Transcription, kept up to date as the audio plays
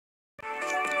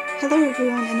Hello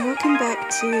everyone and welcome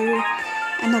back to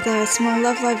another small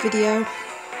Love Live video.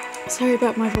 Sorry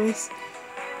about my voice.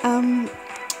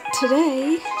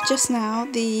 Today, just now,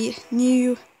 the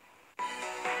new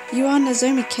Costume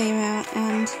Nozomi came out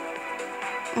and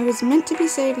I was meant to be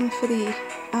saving for the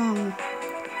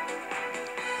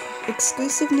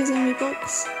exclusive Nozomi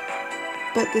box,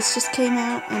 but this just came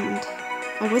out and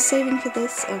I was saving for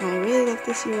this and I really love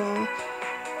this UR,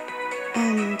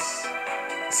 and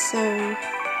so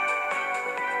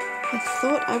I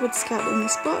thought I would scout in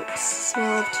this box, so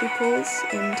I'll have 2 pulls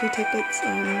and 2 tickets,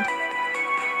 and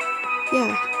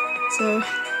yeah, so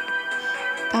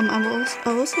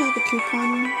I'll also have a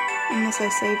coupon unless I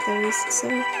save those, so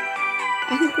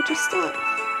I think we'll just start.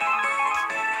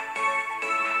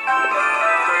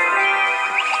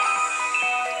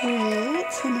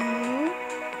 Alright, so now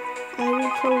I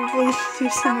will probably do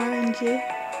some RNG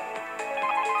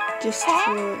just for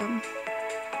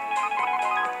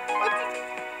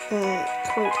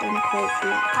quote unquote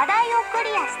luck.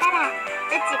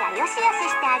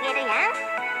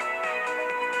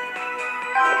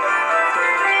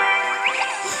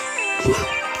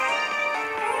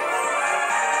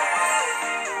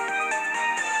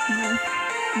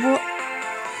 What?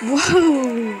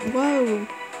 Whoa!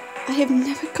 I have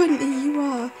never gotten a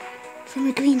UR from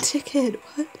a green ticket.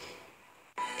 What?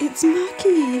 It's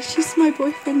Maki! She's my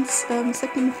boyfriend's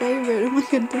second favorite. Oh my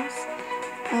goodness.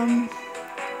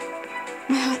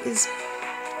 My heart is...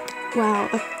 wow.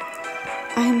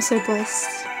 I am so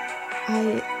blessed.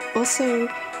 I also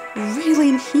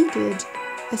really needed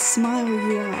a smile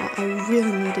UR. I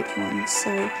really needed one,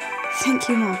 so thank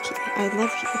you, Maki. I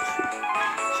love you.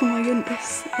 Oh my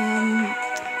goodness.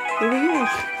 Here we go.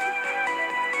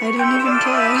 I don't even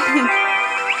care.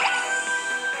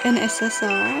 An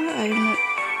SSR. I'm not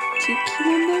too keen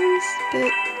on those,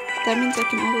 but that means I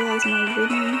can idolize my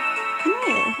wooden...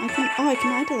 I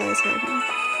can idolize her now.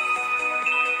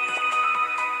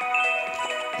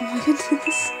 Oh my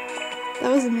goodness.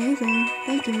 That was amazing.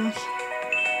 Thank you, Maki.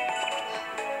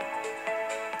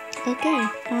 Okay,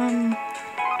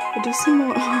 we'll do some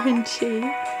more RNG,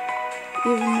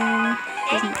 even though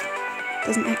it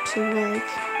doesn't actually work.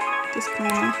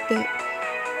 Disclaimer, but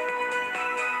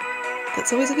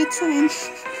that's always a good sign.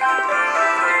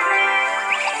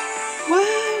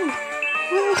 Wow!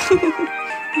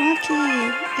 Maki!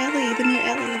 Ellie, the new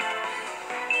Ellie.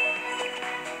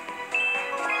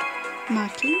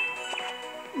 Maki?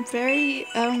 Very,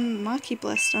 Maki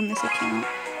blessed on this account.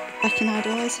 I can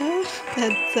idolize her?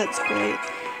 That's great.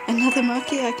 Another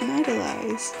Maki I can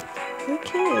idolize.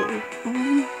 Okay,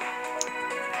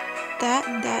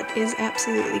 that is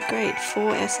absolutely great.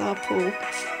 4 SR pull.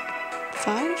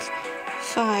 5?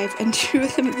 5, and 2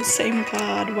 of them are the same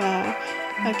card. Wow.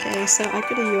 Okay, so I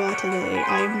got a UR today.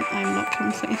 I'm not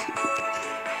complaining.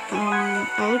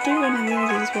 I'll do one of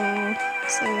these as well.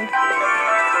 So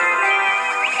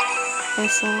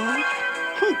SR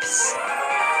Hunks.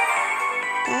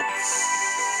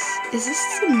 Is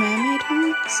this the mermaid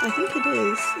Hunks? I think it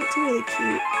is. It's really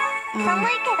cute.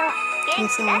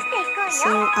 SR. So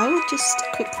I will just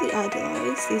quickly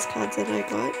idolize these cards that I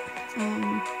got.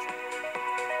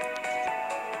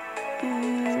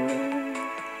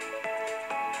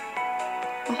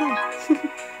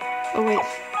 Oh wait,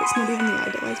 it's not even the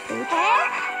idolize page. I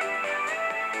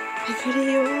got a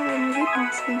UR, oh my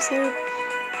goodness, I'm so,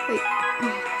 like,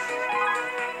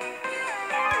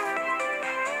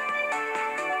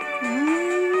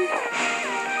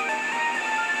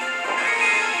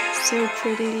 so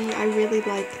pretty. I really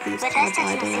like these cards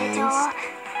idolized.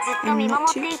 I'm not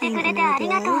too keen on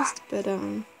idolized, but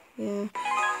yeah.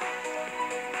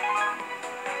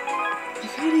 I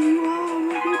got a UR, oh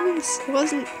my goodness. It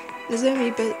wasn't Nozomi,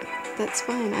 but that's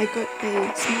fine. I got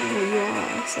a smaller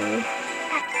UR, so...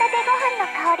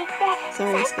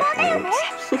 sorry, I skipped that out.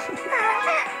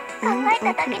 And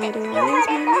I can idolize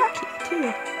my Maki, too.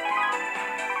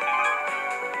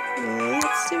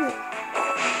 Let's do it.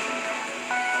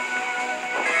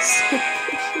 So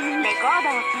pretty.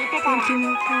 Thank you,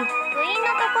 Maki.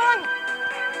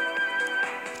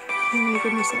 Oh my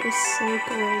goodness, that was so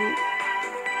great.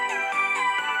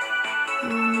 Oh,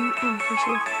 gosh,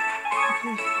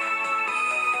 okay.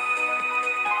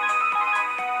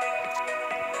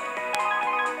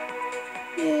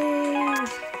 Yay!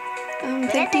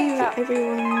 Thank you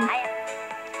everyone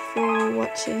for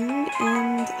watching,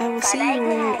 and I will see you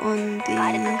all on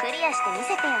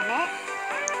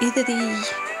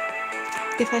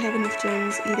if I have enough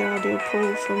gems, either I'll do a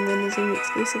pull from the Nozomi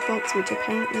exclusive box, which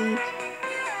apparently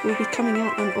will be coming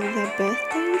out on all their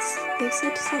birthdays. They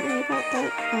said something about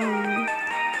that.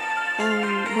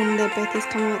 when their birthdays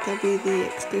come out, there'll be the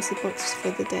exclusive box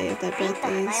for the day of their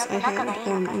birthdays, I heard.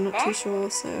 I'm not too sure,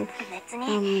 so,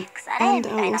 and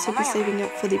I'll also be saving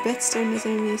up for the Costume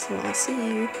Nozomi, so I'll see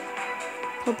you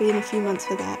probably in a few months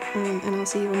for that, and I'll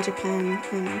see you in Japan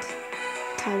and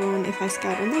Taiwan if I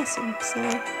scout on there soon. So,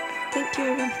 thank you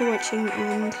everyone for watching,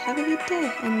 and have a good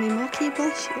day, and may Maki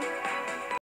bless you.